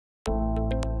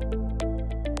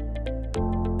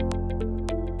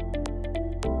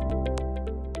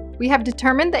We have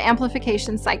determined the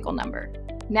amplification cycle number.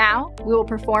 Now, we will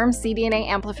perform cDNA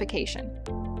amplification.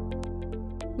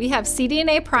 We have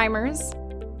cDNA primers,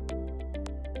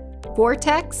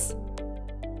 vortex,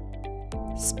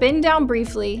 spin down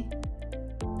briefly,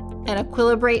 and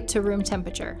equilibrate to room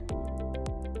temperature.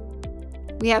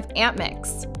 We have amp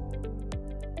mix,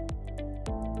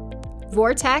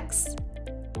 vortex,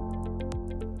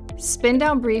 spin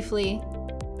down briefly,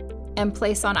 and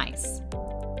place on ice.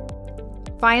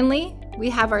 Finally, we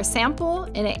have our sample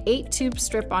in an 8-tube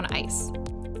strip on ice.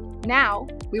 Now,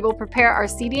 we will prepare our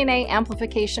cDNA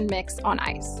amplification mix on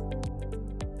ice.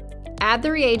 Add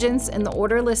the reagents in the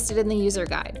order listed in the user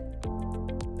guide.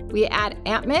 We add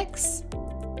amp mix,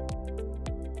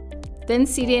 then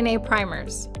cDNA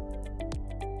primers,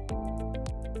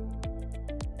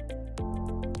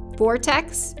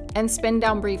 vortex, and spin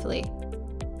down briefly.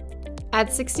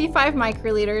 Add 65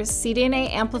 microliters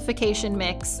cDNA amplification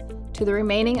mix to the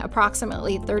remaining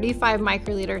approximately 35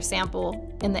 microliter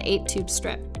sample in the 8-tube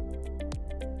strip.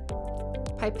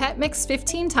 Pipette mix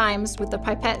 15 times with the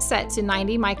pipette set to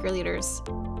 90 microliters.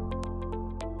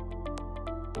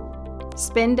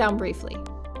 Spin down briefly.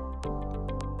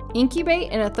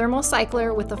 Incubate in a thermal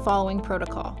cycler with the following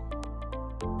protocol.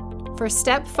 For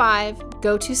step 5,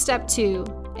 go to step 2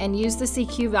 and use the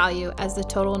CQ value as the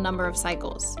total number of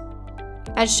cycles.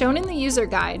 As shown in the user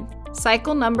guide,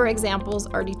 cycle number examples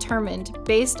are determined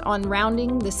based on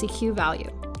rounding the CQ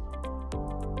value.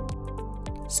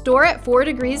 Store at 4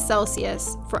 degrees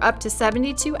Celsius for up to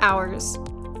 72 hours,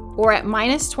 or at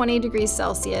 -20 degrees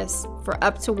Celsius for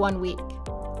up to 1 week,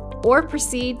 or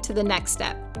proceed to the next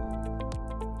step.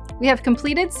 We have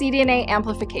completed cDNA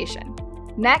amplification.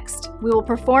 Next, we will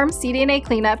perform cDNA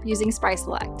cleanup using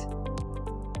SPRIselect.